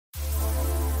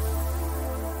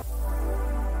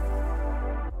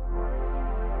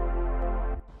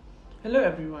Hello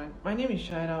everyone, my name is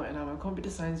Shaai Rao and I'm a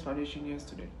Computer Science Foundation year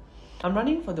student. I'm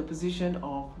running for the position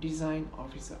of Design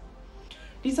Officer.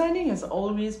 Designing has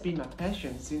always been my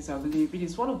passion since I believe it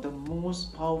is one of the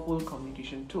most powerful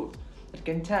communication tools that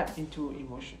can tap into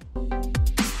emotion.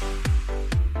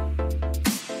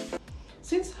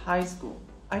 Since high school,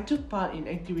 I took part in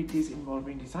activities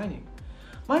involving designing.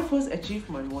 My first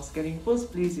achievement was getting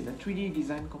first place in a 3D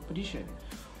design competition,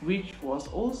 which was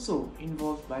also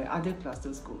involved by other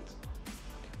cluster schools.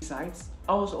 Besides,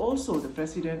 I was also the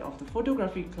president of the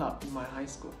photography club in my high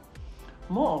school.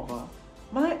 Moreover,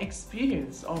 my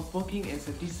experience of working as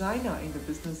a designer in the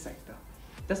business sector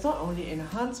does not only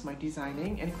enhance my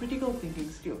designing and critical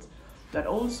thinking skills, but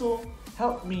also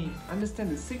helped me understand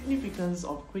the significance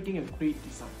of creating a great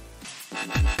design.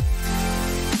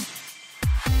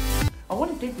 I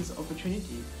want to take this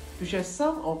opportunity to share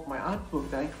some of my artwork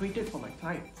that I created for my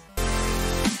clients.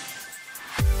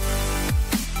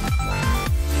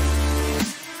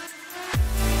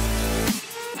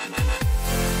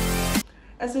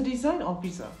 As a design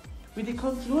officer, with the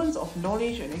confluence of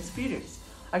knowledge and experience,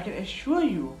 I can assure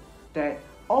you that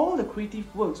all the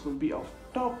creative works will be of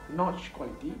top-notch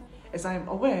quality, as I am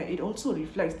aware it also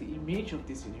reflects the image of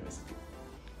this university.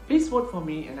 Please vote for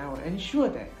me and I will ensure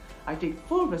that I take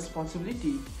full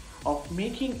responsibility of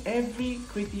making every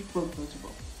creative work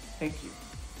notable. Thank you.